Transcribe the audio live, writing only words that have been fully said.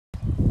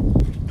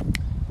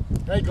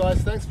Hey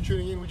guys, thanks for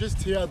tuning in. We're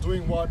just here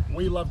doing what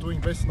we love doing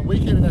best on the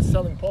weekend, and that's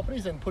selling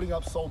properties and putting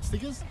up sold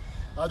stickers.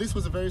 This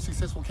was a very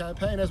successful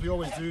campaign, as we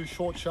always do,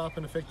 short, sharp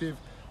and effective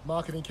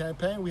marketing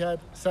campaign. We had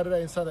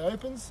Saturday and Sunday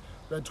opens.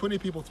 We had 20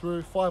 people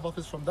through, 5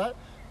 offers from that.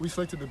 We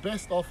selected the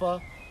best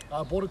offer,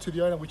 brought it to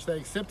the owner, which they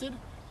accepted.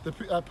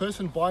 The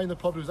person buying the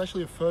property was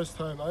actually a first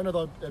home owner. They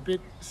were a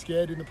bit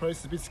scared in the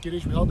process, a bit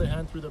skittish. We held their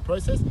hand through the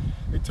process.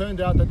 It turned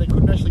out that they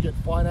couldn't actually get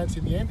finance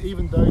in the end,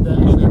 even though they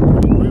actually had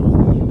pre-approval.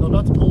 They were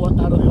about to pull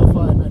out of the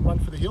offer and run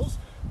for the hills.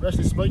 We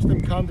actually spoke to them,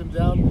 calmed them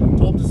down,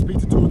 told them to speak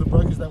to 2 of the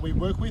brokers that we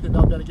work with, and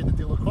they'll be able to get the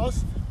deal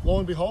across. Lo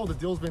and behold, the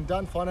deal's been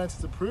done, finance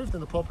is approved,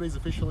 and the property is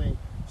officially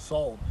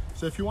sold.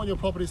 So if you want your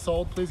property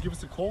sold, please give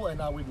us a call, and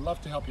we'd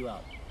love to help you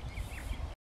out.